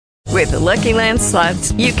With the Lucky Land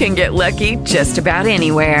Slots, you can get lucky just about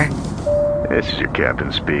anywhere. This is your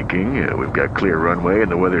captain speaking. We've got clear runway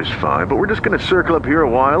and the weather's fine, but we're just going to circle up here a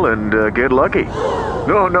while and get lucky.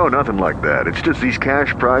 No, nothing like that. It's just these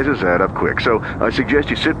cash prizes add up quick. So I suggest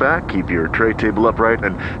you sit back, keep your tray table upright,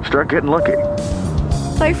 and start getting lucky.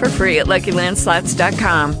 Play for free at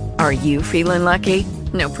LuckyLandSlots.com. Are you feeling lucky?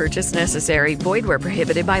 No purchase necessary. Void where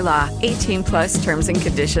prohibited by law. 18 plus terms and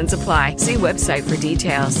conditions apply. See website for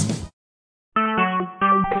details.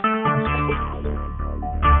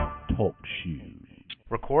 Talk shoes.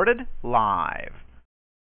 Recorded live.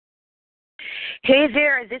 Hey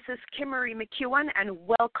there, this is Kymarie McEwen, and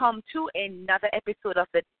welcome to another episode of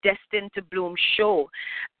the Destined to Bloom show.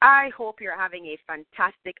 I hope you're having a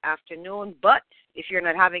fantastic afternoon, but if you're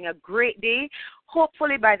not having a great day,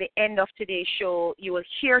 hopefully by the end of today's show, you will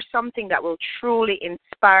hear something that will truly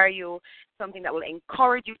inspire you, something that will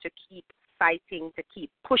encourage you to keep fighting, to keep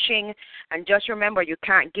pushing, and just remember, you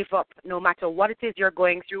can't give up. No matter what it is you're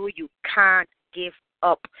going through, you can't give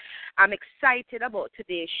up. I'm excited about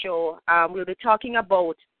today's show. We'll be talking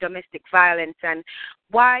about domestic violence and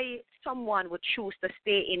why someone would choose to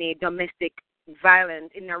stay in a domestic violence,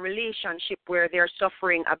 in a relationship where they're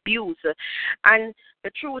suffering abuse. And the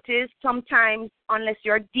truth is, sometimes, unless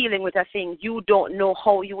you're dealing with a thing, you don't know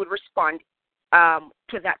how you would respond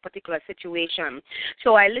to that particular situation.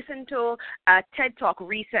 So I listened to a TED Talk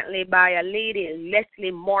recently by a lady,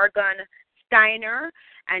 Leslie Morgan Steiner,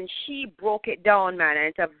 and she broke it down, man. And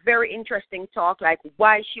it's a very interesting talk, like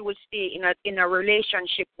why she would stay in a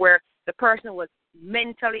relationship where the person was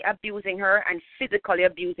mentally abusing her and physically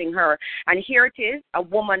abusing her. And here it is, a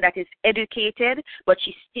woman that is educated, but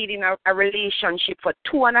she stayed in a relationship for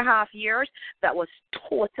 2.5 years that was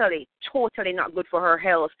totally not good for her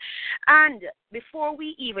health. And before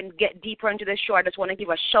we even get deeper into the show, I just want to give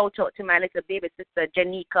a shout out to my little baby sister,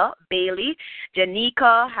 Janika Bailey.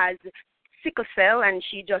 Janika has sickle cell, and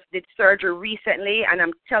she just did surgery recently, and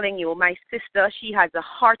I'm telling you, my sister, she has the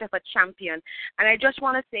heart of a champion. And I just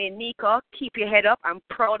want to say, Nika, keep your head up. I'm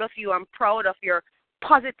proud of you. I'm proud of your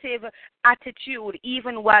positive attitude,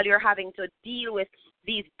 even while you're having to deal with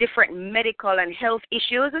these different medical and health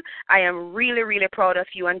issues. I am really, really proud of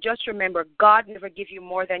you. And just remember, God never gives you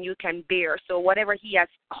more than you can bear. So whatever he has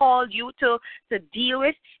called you to deal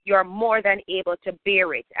with, you're more than able to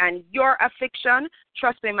bear it. And your affliction,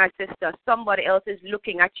 trust me, my sister, somebody else is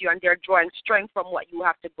looking at you and they're drawing strength from what you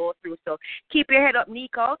have to go through. So keep your head up,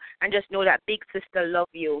 Nico, and just know that big sister loves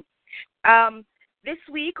you. This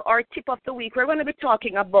week, our tip of the week, we're going to be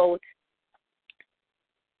talking about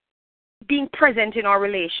being present in our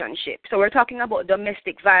relationship. So we're talking about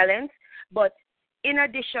domestic violence, but in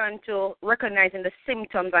addition to recognizing the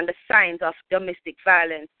symptoms and the signs of domestic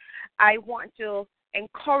violence, I want to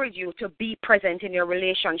encourage you to be present in your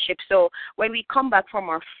relationship. So when we come back from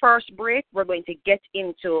our first break, we're going to get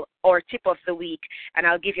into our tip of the week, and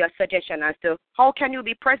I'll give you a suggestion as to how can you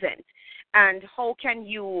be present and how can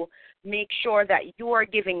you make sure that you are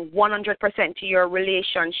giving 100% to your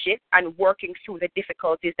relationship and working through the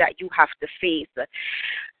difficulties that you have to face.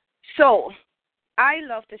 So I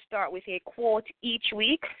love to start with a quote each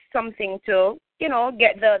week, something to,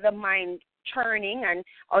 get the mind churning and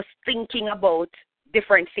us thinking about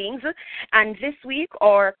different things. And this week,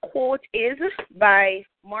 our quote is by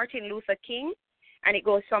Martin Luther King, and it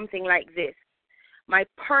goes something like this: "My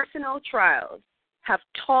personal trials have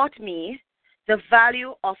taught me the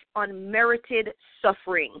value of unmerited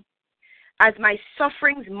suffering. As my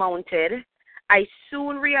sufferings mounted, I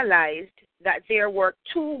soon realized that there were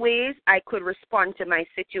two ways I could respond to my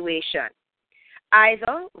situation: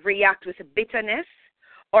 either react with bitterness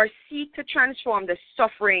or seek to transform the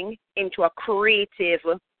suffering into a creative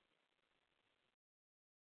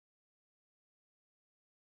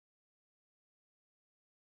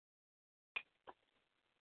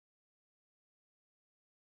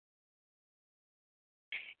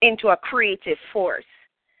force."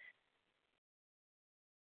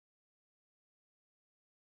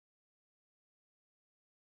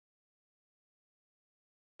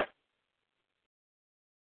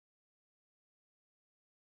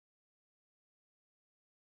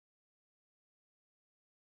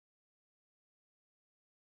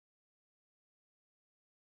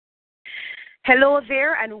 Hello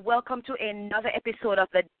there, and welcome to another episode of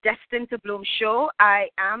the Destined to Bloom show. I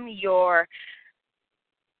am your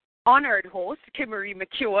honored host, Kymarie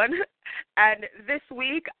McEwen, and this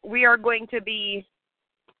week we are going to be...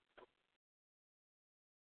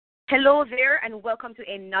 Hello there, and welcome to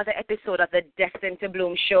another episode of the Destined to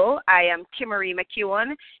Bloom show. I am Kymarie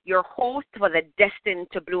McEwen, your host for the Destined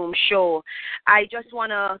to Bloom show. I just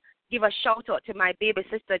want to give a shout out to my baby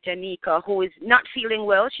sister Janika, who is not feeling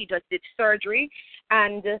well. She just did surgery,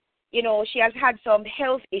 and she has had some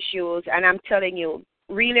health issues, and I'm telling you,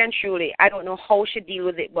 really and truly, I don't know how she deal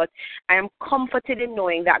with it, but I am comforted in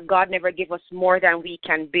knowing that God never give us more than we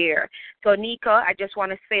can bear. So, Nika, I just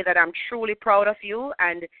want to say that I'm truly proud of you,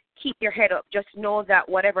 and keep your head up. Just know that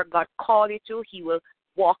whatever God called you to, He will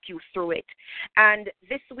walk you through it. And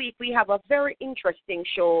this week we have a very interesting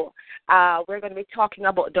show. We're going to be talking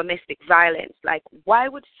about domestic violence. Like, why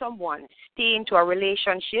would someone stay into a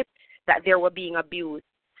relationship that they were being abused?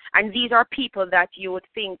 And these are people that you would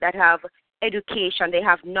think that have education, they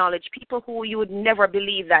have knowledge, people who you would never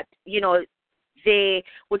believe that, they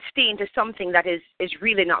would stay into something that is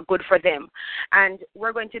really not good for them. And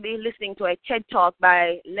we're going to be listening to a TED Talk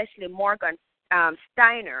by Leslie Morgan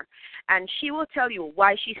Steiner, and she will tell you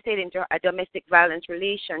why she stayed into a domestic violence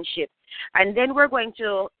relationship. And then we're going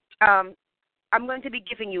to I'm going to be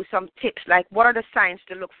giving you some tips, like what are the signs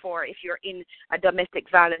to look for if you're in a domestic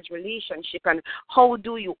violence relationship, and how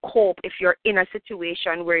do you cope if you're in a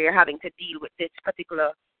situation where you're having to deal with this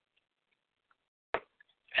particular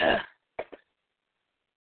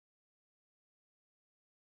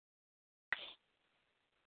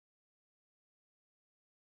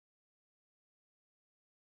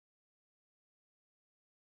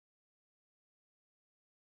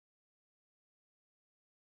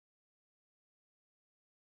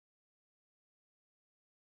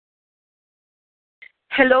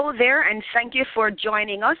Hello there, and thank you for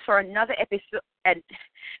joining us for another episode. And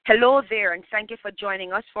hello there, and thank you for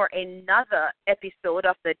joining us for another episode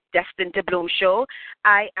of the Destined to Bloom show.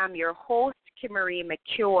 I am your host, Kymarie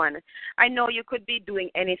McEwen. I know you could be doing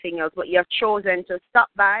anything else, but you have chosen to stop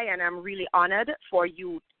by, and I'm really honored for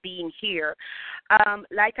you being here.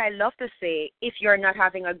 Like I love to say, if you're not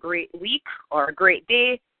having a great week or a great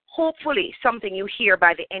day, hopefully something you hear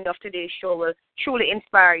by the end of today's show will truly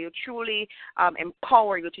inspire you, truly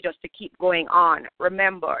empower you to keep going on.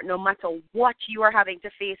 Remember, no matter what you are having to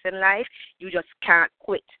face in life, you just can't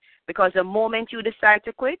quit. Because the moment you decide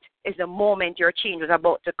to quit is the moment your change is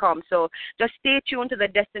about to come. So just stay tuned to the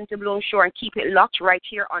Destined to Bloom show and keep it locked right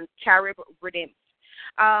here on Carib Rhythm.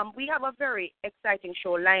 We have a very exciting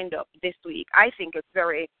show lined up this week. I think it's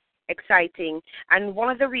very exciting. And one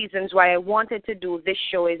of the reasons why I wanted to do this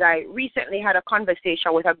show is I recently had a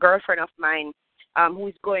conversation with a girlfriend of mine who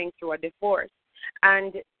is going through a divorce.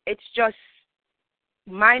 And it's just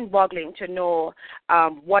mind-boggling to know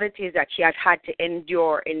what it is that she has had to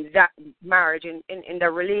endure in that marriage, in the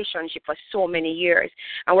relationship for so many years.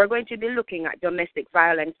 And we're going to be looking at domestic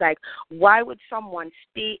violence, like why would someone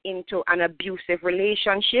stay into an abusive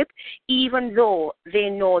relationship even though they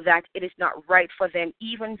know that it is not right for them,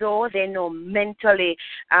 even though they know mentally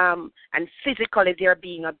and physically they're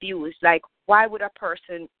being abused. Like, why would a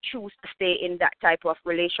person choose to stay in that type of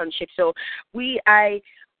relationship? So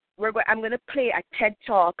I'm going to play a TED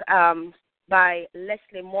Talk by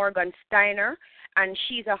Leslie Morgan Steiner, and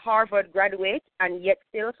she's a Harvard graduate, and yet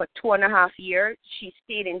still for 2.5 years she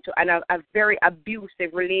stayed into a very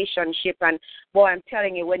abusive relationship. And boy, I'm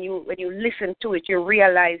telling you, when you listen to it, you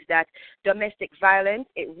realize that domestic violence,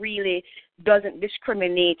 it really doesn't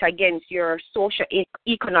discriminate against your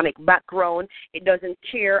socio-economic background. It doesn't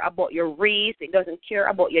care about your race. It doesn't care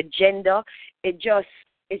about your gender. It's just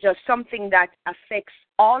something that affects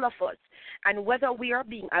all of us. And whether we are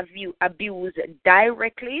being abused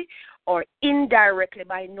directly or indirectly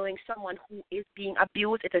by knowing someone who is being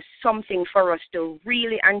abused, it is something for us to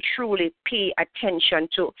really and truly pay attention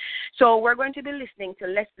to. So we're going to be listening to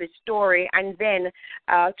Leslie's story, and then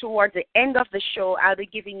towards the end of the show, I'll be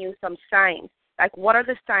giving you some signs. Like, what are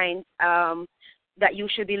the signs that you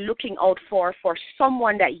should be looking out for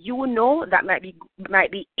someone that you know that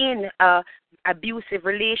might be in a abusive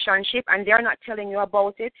relationship and they're not telling you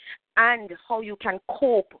about it, and how you can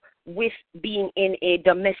cope with being in a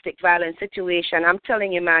domestic violence situation. I'm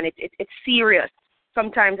telling you, man, it's serious.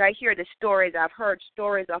 Sometimes I hear the stories. I've heard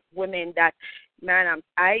stories of women that, man,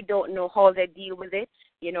 I don't know how they deal with it.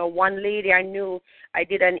 You know, one lady I knew, I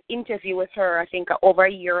did an interview with her, I think over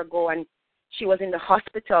a year ago, and she was in the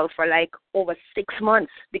hospital for like over 6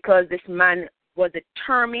 months because this man was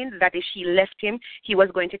determined that if she left him, he was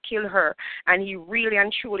going to kill her. And he really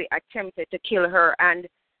and truly attempted to kill her. And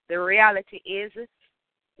the reality is,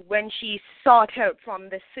 when she sought help from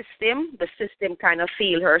the system kind of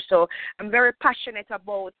failed her. So I'm very passionate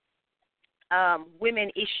about women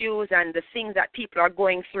issues and the things that people are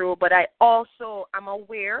going through. But I also am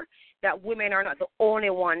aware that women are not the only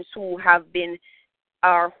ones who have been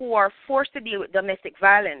who are forced to deal with domestic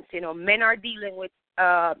violence. You know, men are dealing with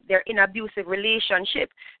they're in abusive relationship,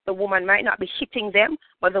 the woman might not be hitting them,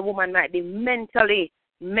 but the woman might be mentally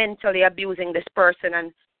abusing this person,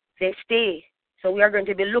 and they stay. So we are going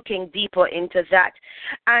to be looking deeper into that.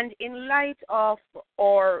 And in light of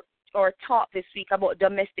our talk this week about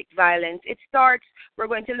domestic violence, we're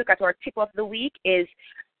going to look at our tip of the week is,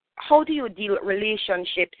 how do you deal with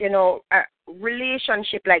relationships? You know, a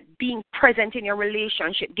relationship, like being present in your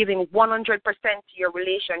relationship, giving 100% to your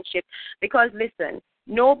relationship. Because listen,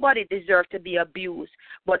 nobody deserves to be abused.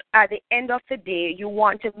 But at the end of the day, you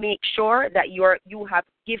want to make sure that you have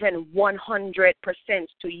given 100%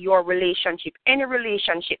 to your relationship, any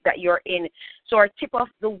relationship that you're in. So our tip of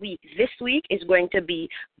the week this week is going to be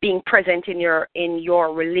being present in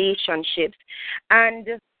your relationships. And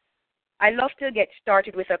I love to get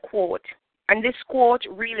started with a quote. And this quote,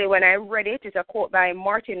 really, when I read it, is a quote by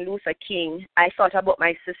Martin Luther King. I thought about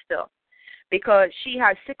my sister because she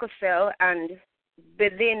has sickle cell, and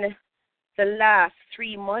within the last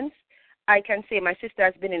 3 months, I can say my sister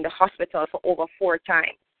has been in the hospital for over 4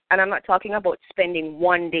 times. And I'm not talking about spending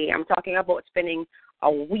one day. I'm talking about spending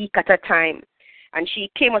a week at a time. And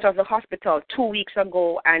she came out of the hospital 2 weeks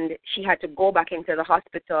ago, and she had to go back into the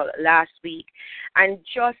hospital last week. And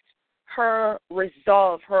just her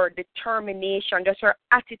resolve, her determination, just her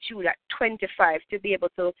attitude at 25 to be able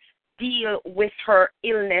to deal with her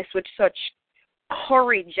illness with such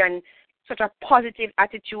courage and such a positive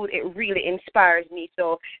attitude, it really inspires me.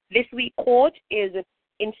 So this week's quote is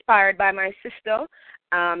inspired by my sister,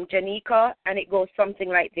 Janika, and it goes something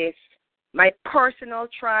like this. My personal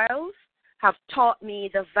trials have taught me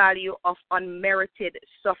the value of unmerited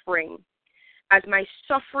suffering. As my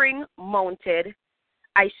suffering mounted,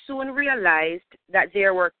 I soon realized that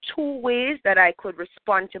there were 2 ways that I could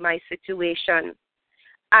respond to my situation.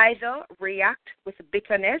 Either react with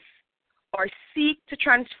bitterness or seek to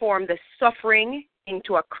transform the suffering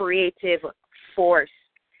into a creative force.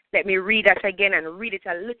 Let me read that again and read it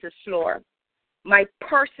a little slower. My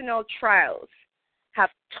personal trials have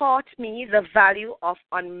taught me the value of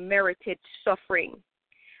unmerited suffering.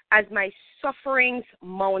 As my sufferings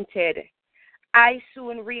mounted, I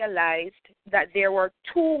soon realized that there were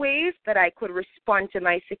 2 ways that I could respond to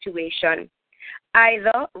my situation.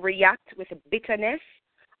 Either react with bitterness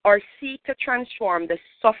or seek to transform the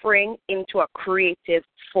suffering into a creative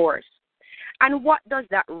force. And what does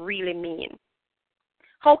that really mean?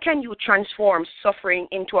 How can you transform suffering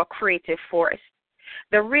into a creative force?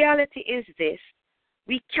 The reality is this: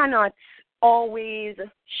 we cannot always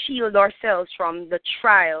shield ourselves from the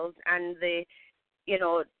trials and the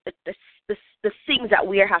things that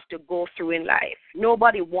we have to go through in life.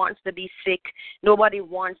 Nobody wants to be sick. Nobody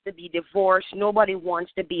wants to be divorced. Nobody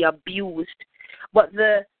wants to be abused. But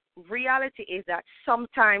the reality is that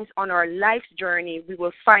sometimes on our life's journey, we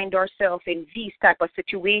will find ourselves in these type of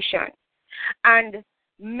situations. And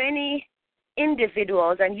many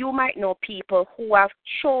individuals, and you might know people who have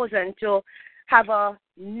chosen to have a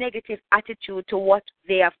negative attitude to what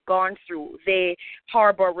they have gone through. They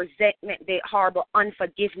harbor resentment. They harbor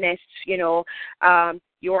unforgiveness.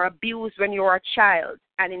 You're abused when you're a child,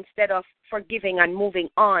 and instead of forgiving and moving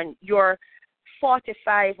on, you're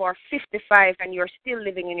 45 or 55 and you're still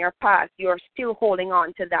living in your past. You're still holding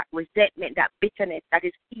on to that resentment, that bitterness that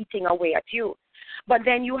is eating away at you. But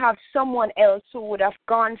then you have someone else who would have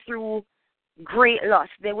gone through great loss.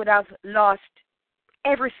 They would have lost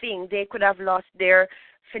everything. They could have lost their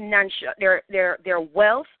financial, their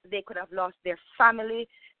wealth. They could have lost their family.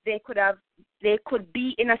 They could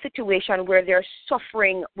be in a situation where they're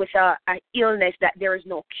suffering with a illness that there is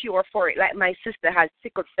no cure for it. Like my sister has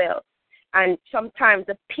sickle cell, and sometimes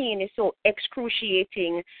the pain is so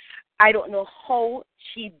excruciating. I don't know how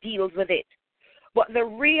she deals with it. But the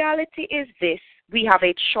reality is this: we have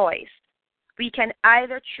a choice. We can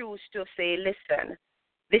either choose to say, listen,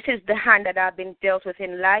 this is the hand that I've been dealt with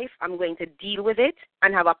in life. I'm going to deal with it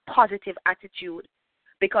and have a positive attitude,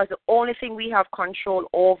 because the only thing we have control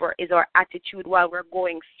over is our attitude while we're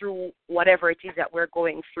going through whatever it is that we're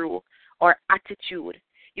going through, our attitude.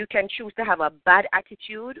 You can choose to have a bad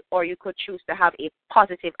attitude, or you could choose to have a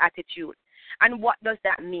positive attitude. And what does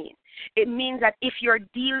that mean? It means that if you're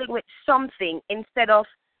dealing with something, instead of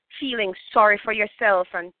feeling sorry for yourself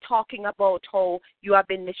and talking about how you have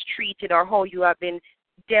been mistreated or how you have been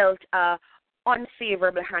dealt an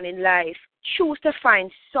unfavorable hand in life, choose to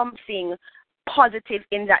find something positive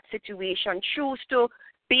in that situation. Choose to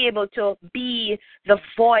be able to be the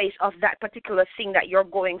voice of that particular thing that you're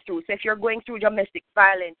going through. So if you're going through domestic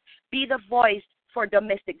violence, be the voice for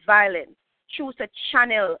domestic violence. Choose to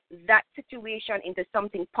channel that situation into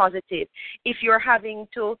something positive. If you're having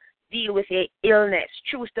to deal with a illness.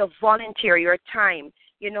 Choose to volunteer your time,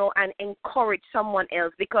 and encourage someone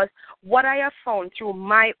else. Because what I have found through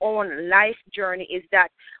my own life journey is that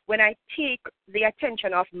when I take the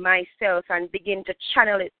attention of myself and begin to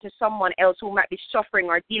channel it to someone else who might be suffering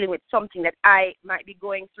or dealing with something that I might be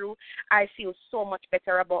going through, I feel so much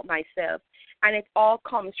better about myself. And it all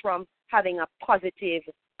comes from having a positive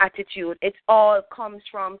attitude. It all comes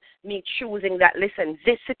from me choosing that, listen,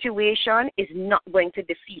 this situation is not going to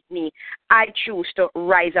defeat me. I choose to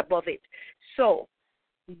rise above it. So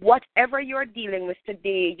whatever you're dealing with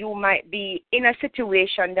today, you might be in a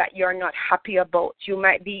situation that you're not happy about. You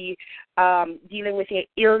might be dealing with an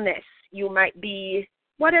illness. You might be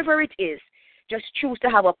whatever it is. Just choose to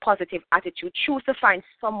have a positive attitude. Choose to find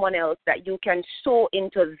someone else that you can sow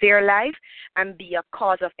into their life and be a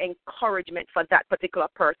cause of encouragement for that particular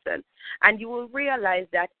person. And you will realize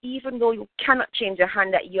that even though you cannot change the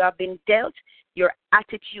hand that you have been dealt, your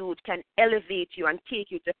attitude can elevate you and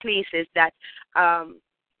take you to places that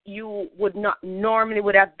you would not normally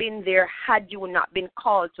would have been there had you not been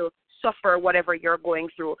called to suffer whatever you're going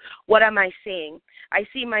through. What am I saying? I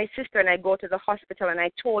see my sister and I go to the hospital, and I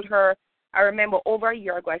told her, I remember over a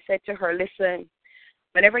year ago, I said to her, listen,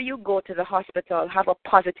 whenever you go to the hospital, have a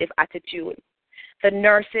positive attitude.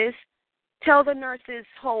 Tell the nurses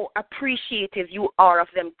how appreciative you are of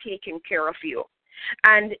them taking care of you.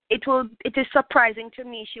 And it is surprising to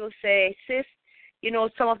me. She'll say, sis,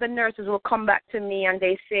 some of the nurses will come back to me and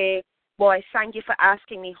they say, boy, thank you for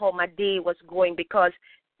asking me how my day was going, because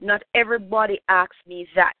not everybody asks me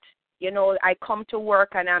that. I come to work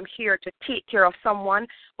and I'm here to take care of someone,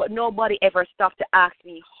 but nobody ever stopped to ask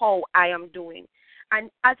me how I am doing. And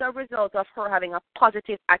as a result of her having a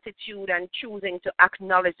positive attitude and choosing to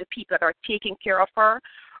acknowledge the people that are taking care of her,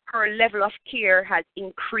 her level of care has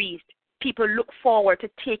increased. People look forward to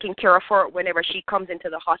taking care of her whenever she comes into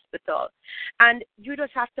the hospital. And you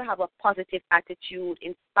just have to have a positive attitude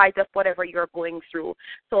in spite of whatever you're going through.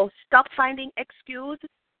 So stop finding excuse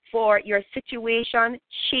for your situation.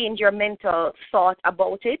 Change your mental thought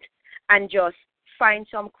about it and just find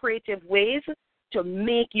some creative ways to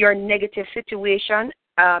make your negative situation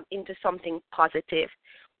into something positive.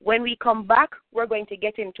 When we come back, we're going to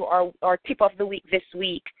get into our tip of the week this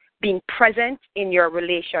week, being present in your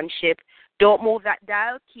relationship. Don't move that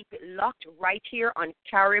dial. Keep it locked right here on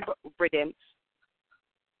Carib Rhythm.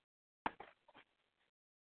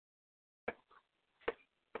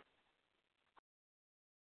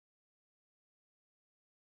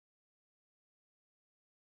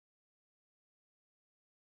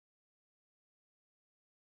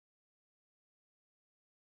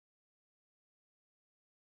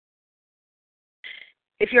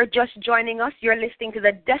 If you're just joining us, you're listening to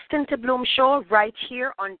the Destined to Bloom show right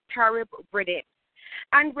here on Carib Rhythm.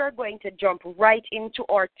 And we're going to jump right into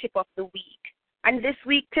our tip of the week. And this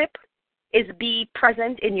week tip is be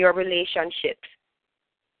present in your relationships.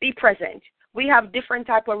 Be present. We have different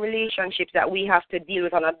type of relationships that we have to deal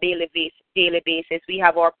with on a daily basis. We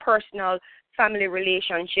have our personal family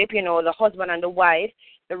relationship, the husband and the wife,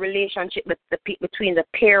 the relationship between the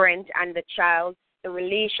parent and the child, the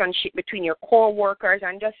relationship between your co-workers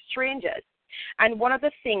and just strangers. And one of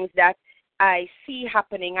the things that I see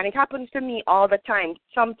happening, and it happens to me all the time,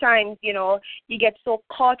 sometimes, you get so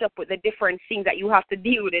caught up with the different things that you have to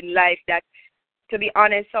deal with in life that, to be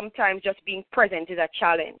honest, sometimes just being present is a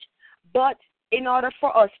challenge. But in order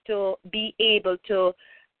for us to be able to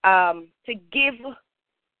give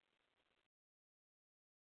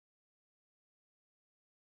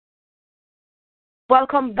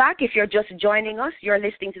Welcome back. If you're just joining us, you're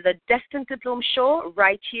listening to the Destined to Bloom show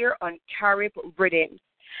right here on Carib Rhythm.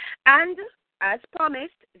 And as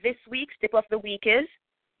promised, this week's tip of the week is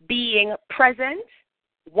being present,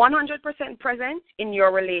 100% present in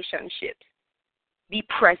your relationships. Be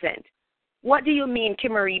present. What do you mean,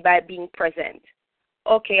 Kymarie, by being present?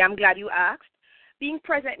 Okay, I'm glad you asked. Being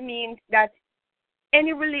present means that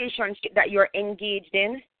any relationship that you're engaged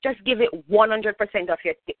in, just give it 100%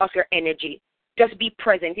 of your energy. Just be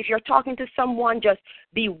present. If you're talking to someone, just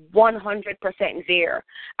be 100% there.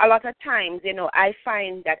 A lot of times, I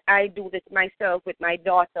find that I do this myself with my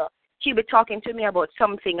daughter. She'll be talking to me about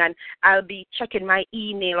something, and I'll be checking my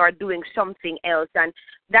email or doing something else. And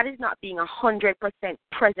that is not being 100%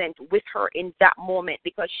 present with her in that moment,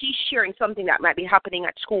 because she's sharing something that might be happening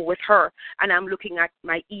at school with her, and I'm looking at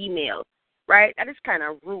my email. Right? That is kind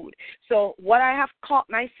of rude. So what I have caught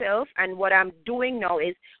myself and what I'm doing now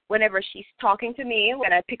is whenever she's talking to me,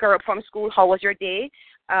 when I pick her up from school, how was your day?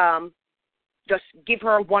 Just give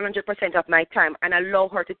her 100% of my time and allow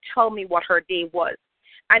her to tell me what her day was.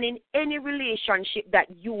 And in any relationship that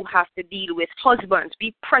you have to deal with, husbands,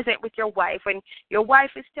 be present with your wife. When your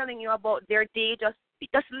wife is telling you about their day, just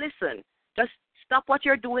listen. Just stop what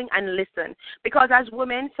you're doing and listen. Because as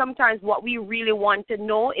women, sometimes what we really want to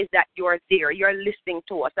know is that you're there, you're listening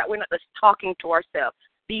to us, that we're not just talking to ourselves.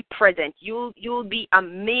 Be present. You'll be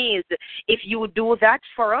amazed if you do that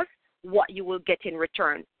for us, what you will get in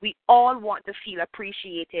return. We all want to feel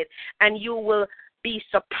appreciated, and you will be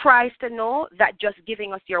surprised to know that just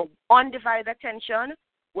giving us your undivided attention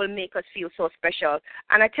will make us feel so special.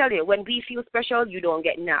 And I tell you, when we feel special, you don't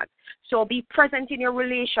get nagged. So be present in your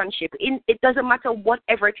relationship. It doesn't matter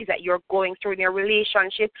whatever it is that you're going through in your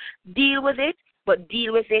relationship. Deal with it, but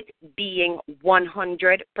deal with it being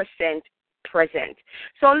 100% present.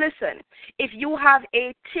 So listen, if you have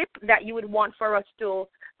a tip that you would want for us to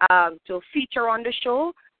feature on the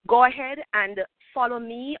show, go ahead and follow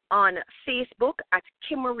me on Facebook at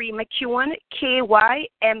Kymarie McEwen, KYMARIEMCEWAN,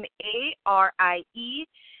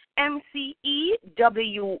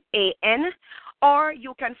 or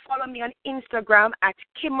you can follow me on Instagram at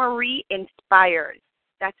Kymarie Inspires.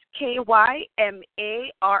 That's KYMARIEINSPIRES.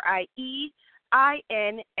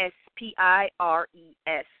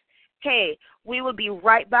 Hey, we will be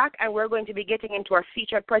right back, and we're going to be getting into our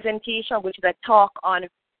featured presentation, which is a talk on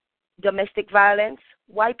domestic violence,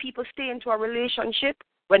 why people stay into a relationship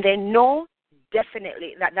when they know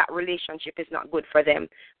definitely that relationship is not good for them.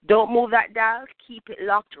 Don't move that dial. Keep it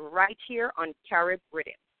locked right here on Carib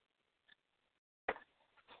Rhythm.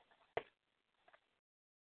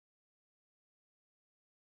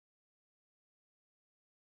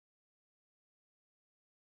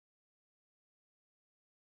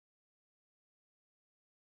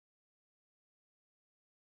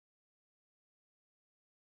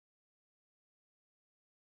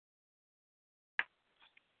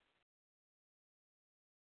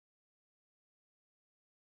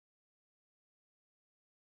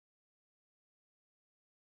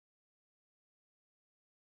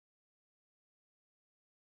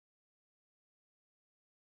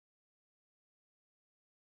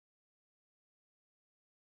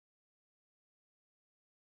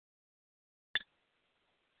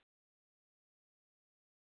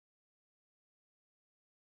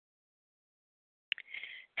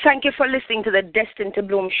 Thank you for listening to the Destined to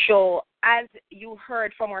Bloom show. As you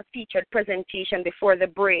heard from our featured presentation before the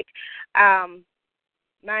break, man,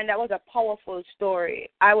 that was a powerful story.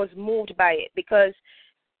 I was moved by it because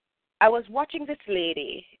I was watching this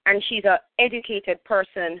lady, and she's an educated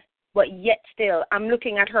person, but yet still, I'm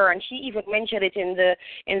looking at her, and she even mentioned it in the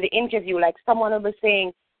interview, like someone was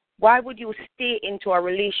saying, why would you stay into a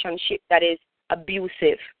relationship that is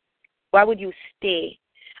abusive? Why would you stay?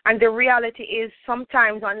 And the reality is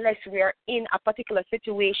sometimes unless we are in a particular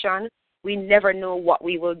situation, we never know what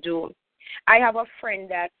we will do. I have a friend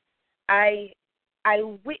that I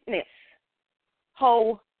witnessed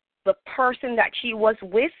how the person that she was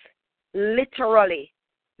with literally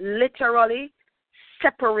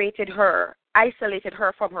separated her, isolated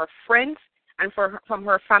her from her friends and from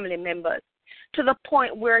her family members, to the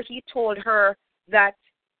point where he told her that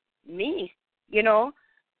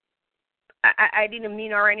I didn't mean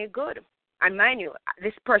her any good. And mind you,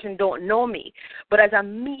 this person don't know me. But as a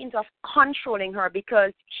means of controlling her,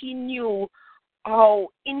 because he knew how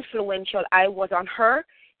influential I was on her,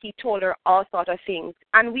 he told her all sorts of things.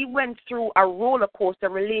 And we went through a roller coaster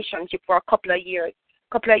relationship for a couple of years.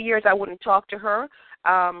 I wouldn't talk to her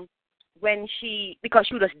because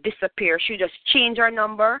she would just disappear. She would just change her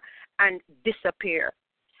number and disappear.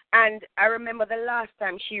 And I remember the last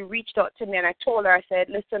time she reached out to me, and I told her, I said,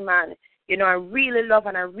 listen, man, I really love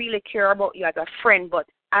and I really care about you as a friend, but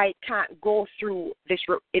I can't go through this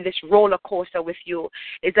roller coaster with you.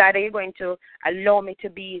 It's either you're going to allow me to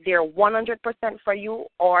be there 100% for you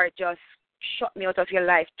or just shut me out of your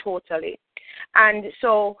life totally. And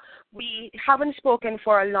so we haven't spoken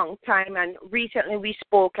for a long time, and recently we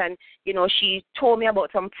spoke, and she told me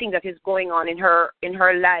about some things that is going on in her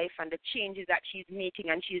life and the changes that she's making,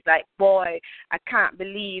 and she's like, boy, I can't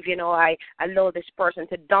believe I allow this person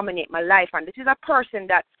to dominate my life. And this is a person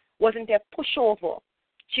that wasn't a pushover.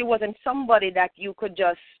 She wasn't somebody that you could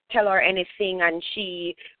just tell her anything and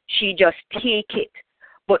she just take it.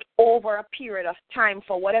 But over a period of time,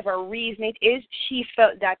 for whatever reason it is, she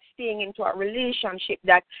felt that staying into a relationship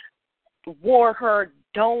that wore her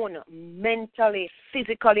down mentally,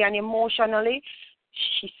 physically, and emotionally,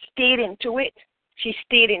 she stayed into it.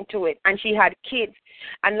 And she had kids.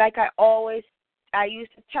 And like I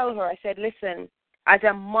used to tell her, I said, listen, as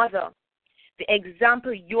a mother, the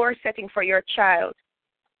example you're setting for your child,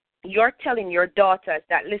 you're telling your daughters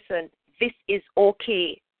that, listen, this is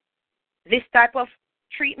okay. This type of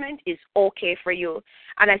mistreatment is okay for you.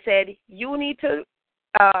 And I said, you need to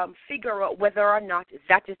figure out whether or not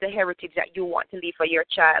that is the heritage that you want to leave for your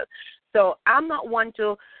child. So I'm not one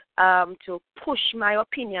to push my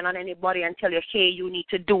opinion on anybody and tell you, hey, you need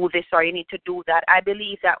to do this or you need to do that. I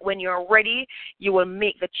believe that when you're ready, you will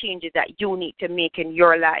make the changes that you need to make in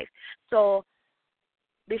your life. So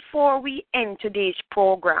before we end today's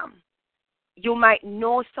program, you might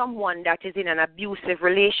know someone that is in an abusive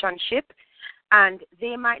relationship and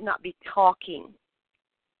they might not be talking,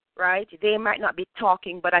 right? They might not be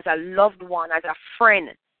talking, but as a loved one, as a friend,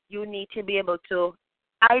 you need to be able to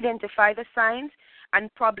identify the signs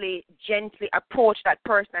and probably gently approach that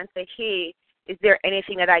person and say, hey, is there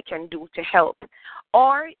anything that I can do to help?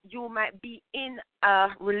 Or you might be in a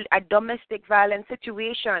domestic violence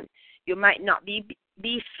situation. You might not be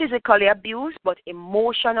physically abused, but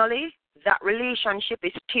emotionally, that relationship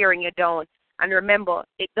is tearing you down. And remember,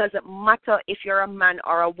 it doesn't matter if you're a man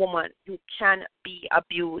or a woman. You can be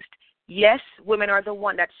abused. Yes, women are the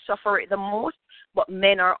ones that suffer it the most, but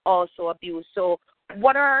men are also abused. So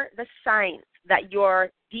what are the signs that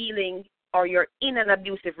you're dealing or you're in an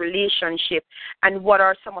abusive relationship, and what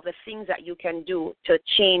are some of the things that you can do to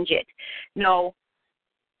change it? Now,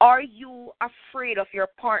 are you afraid of your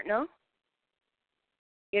partner?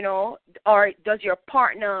 You know, or does your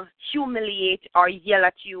partner humiliate or yell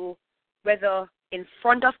at you, whether in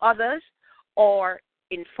front of others or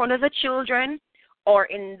in front of the children or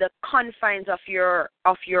in the confines of your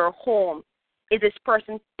home? Is this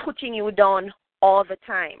person putting you down all the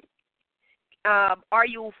time? Are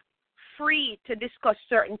you free to discuss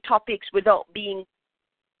certain topics without being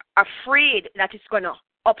afraid that it's going to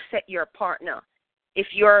upset your partner? If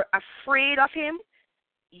you're afraid of him,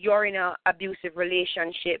 you're in an abusive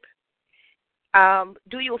relationship.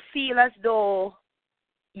 Do you feel as though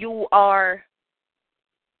you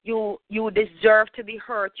deserve to be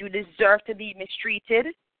hurt, you deserve to be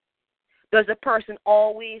mistreated? Does the person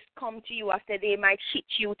always come to you after they might hit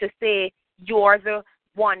you to say, you're the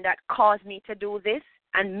one that caused me to do this,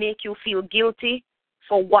 and make you feel guilty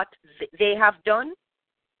for what they have done?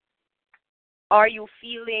 Are you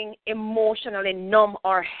feeling emotionally numb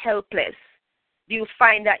or helpless? Do you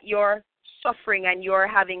find that you're suffering and you're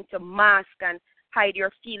having to mask and hide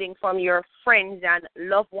your feeling from your friends and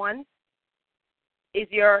loved ones? Is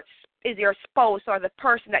your spouse or the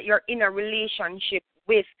person that you're in a relationship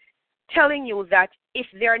with telling you that if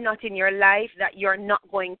they're not in your life, that you're not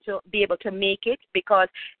going to be able to make it because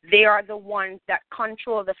they are the ones that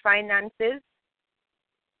control the finances?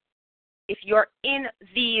 If you're in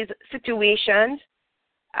these situations,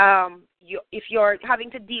 if you're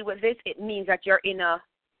having to deal with this, it means that you're in a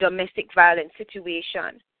domestic violence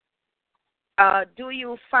situation. Do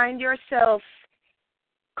you find yourself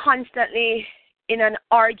constantly in an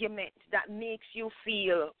argument that makes you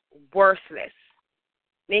feel worthless,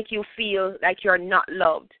 make you feel like you're not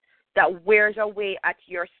loved, that wears away at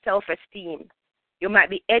your self-esteem? You might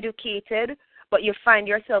be educated, but you find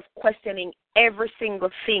yourself questioning every single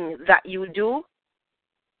thing that you do.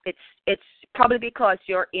 It's probably because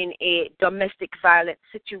you're in a domestic violence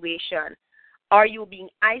situation. Are you being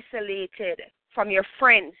isolated from your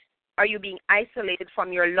friends? Are you being isolated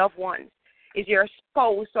from your loved ones? Is your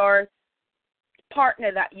spouse or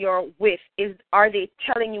partner that you're with, are they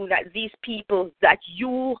telling you that these people that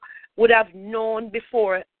you would have known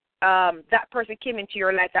before that person came into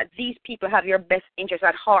your life, that these people have your best interest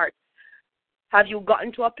at heart? Have you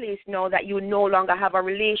gotten to a place now that you no longer have a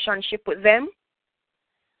relationship with them?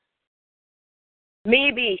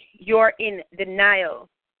 Maybe you're in denial.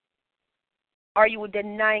 Are you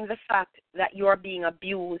denying the fact that you're being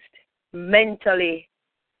abused mentally?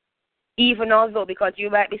 Even although, because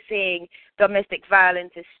you might be saying domestic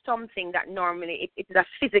violence is something that normally it's a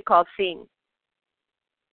physical thing.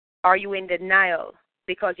 Are you in denial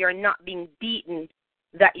because you're not being beaten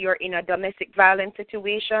that you're in a domestic violence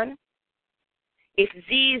situation? If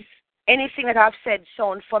anything that I've said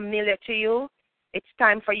sound familiar to you, it's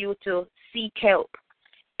time for you to seek help.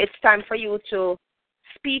 It's time for you to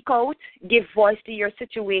speak out, give voice to your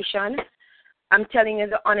situation. I'm telling you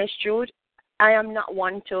the honest truth. I am not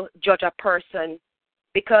one to judge a person,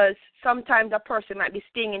 because sometimes a person might be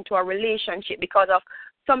staying into a relationship because of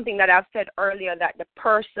something that I've said earlier, that the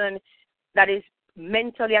person that is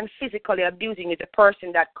mentally and physically abusing is the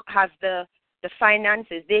person that has the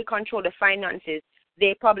finances. They control the finances.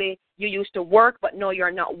 You used to work, but now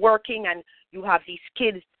you're not working and you have these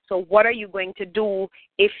kids. So what are you going to do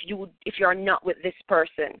if you're not with this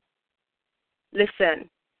person? Listen,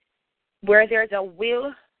 where there's a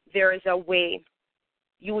will, there is a way.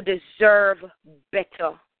 You deserve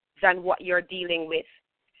better than what you're dealing with.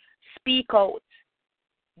 Speak out.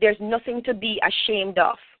 there's nothing to be ashamed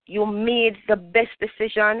of. You made the best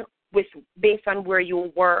decision based on where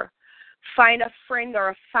you were. Find a friend or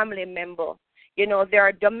a family member. There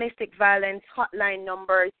are domestic violence hotline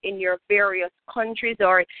numbers in your various countries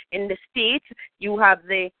or in the States. You have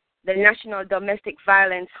the National Domestic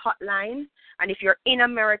Violence Hotline. And if you're in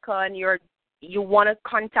America and you want to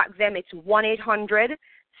contact them, it's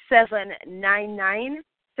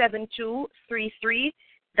 1-800-799-7233.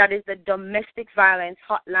 That is the Domestic Violence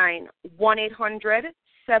Hotline,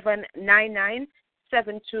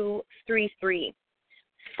 1-800-799-7233.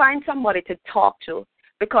 Find somebody to talk to,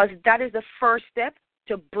 because that is the first step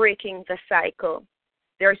to breaking the cycle.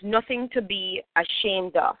 There's nothing to be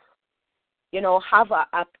ashamed of. Have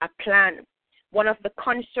a plan. One of the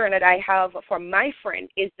concerns that I have for my friend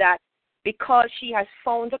is that because she has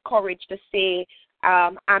found the courage to say,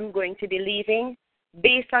 I'm going to be leaving,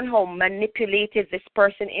 based on how manipulative this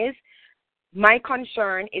person is, my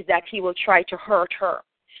concern is that he will try to hurt her.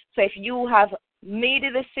 So if you have made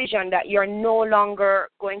a decision that you're no longer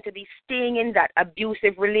going to be staying in that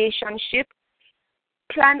abusive relationship,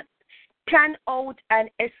 plan out an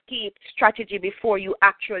escape strategy before you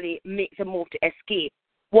actually make the move to escape.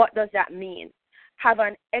 What does that mean? Have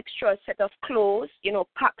an extra set of clothes,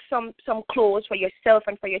 pack some clothes for yourself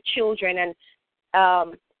and for your children,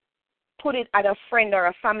 and put it at a friend or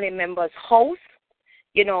a family member's house.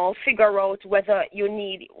 Figure out whether you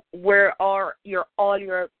need where are all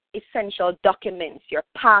your essential documents, your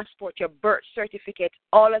passport, your birth certificate,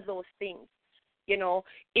 all of those things.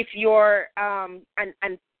 If you're and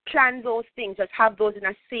plan those things, just have those in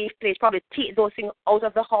a safe place. Probably take those things out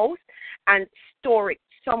of the house and store it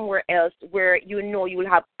somewhere else where you will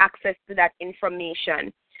have access to that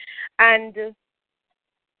information. And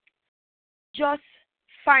just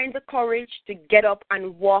find the courage to get up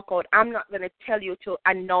and walk out. I'm not going to tell you to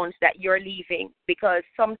announce that you're leaving, because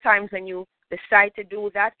sometimes when you decide to do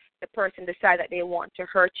that, the person decides that they want to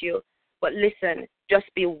hurt you. But listen,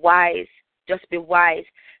 just be wise. Just be wise.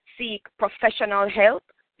 Seek professional help.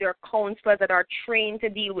 There are counselors that are trained to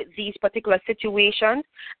deal with these particular situations,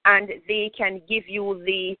 and they can give you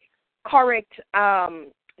the correct,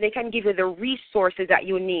 they can give you the resources that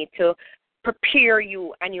you need to prepare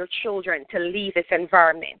you and your children to leave this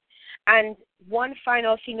environment. And one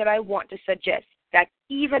final thing that I want to suggest, that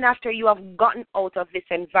even after you have gotten out of this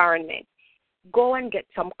environment, go and get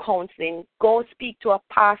some counseling. Go speak to a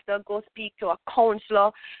pastor. Go speak to a counselor,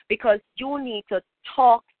 because you need to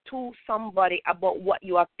talk to somebody about what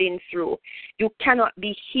you have been through. You cannot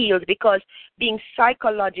be healed, because being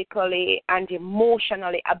psychologically and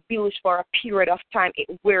emotionally abused for a period of time,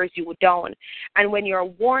 it wears you down. And when you're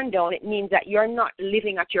worn down, it means that you're not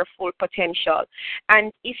living at your full potential.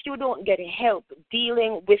 And if you don't get help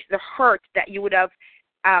dealing with the hurt that you would have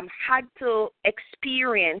had to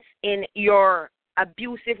experience in your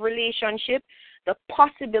abusive relationship, the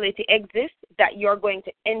possibility exists that you're going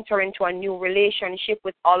to enter into a new relationship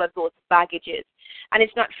with all of those baggages. And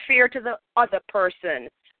it's not fair to the other person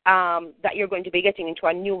that you're going to be getting into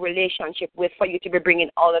a new relationship with for you to be bringing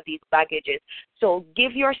all of these baggages. So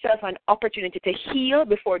give yourself an opportunity to heal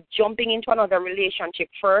before jumping into another relationship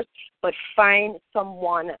first, but find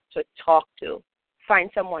someone to talk to. Find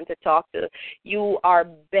someone to talk to. You are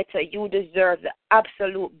better. You deserve the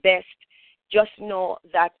absolute best. Just know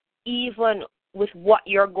that even with what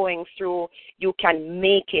you're going through, you can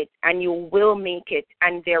make it, and you will make it,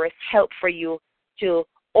 and there is help for you to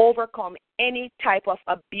overcome any type of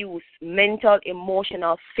abuse, mental,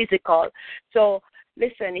 emotional, physical. So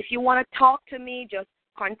listen, if you want to talk to me, just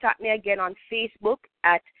contact me again on Facebook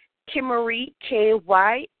at Kymarie,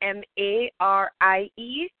 Kymarie,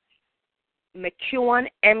 McEwan,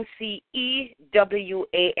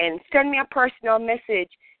 MCEWAN. Send me a personal message,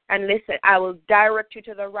 and listen, I will direct you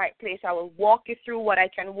to the right place. I will walk you through what I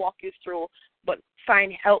can walk you through, but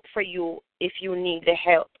find help for you if you need the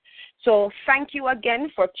help. So thank you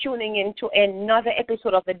again for tuning in to another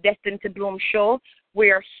episode of the Destined to Bloom show.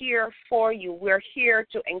 We are here for you. We're here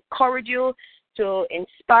to encourage you, to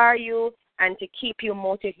inspire you, and to keep you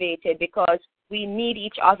motivated, because we need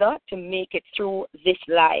each other to make it through this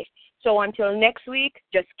life. So until next week,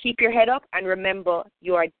 just keep your head up, and remember,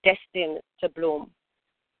 you are destined to bloom.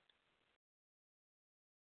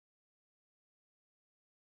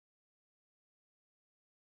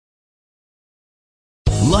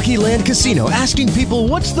 Lucky Land Casino, asking people,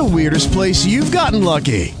 what's the weirdest place you've gotten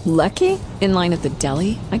lucky? Lucky? In line at the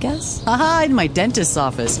deli, I guess? Aha, in my dentist's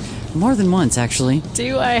office. More than once, actually.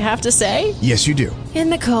 Do I have to say? Yes, you do. In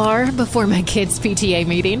the car before my kids' PTA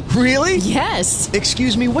meeting. Really? Yes.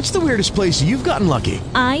 Excuse me, what's the weirdest place you've gotten lucky?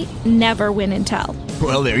 I never win and tell.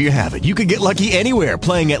 Well, there you have it. You can get lucky anywhere,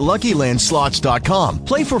 playing at LuckyLandSlots.com.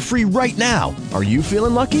 Play for free right now. Are you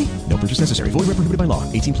feeling lucky? No purchase necessary. Void where prohibited by law.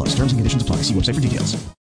 18 plus. Terms and conditions apply. See website for details.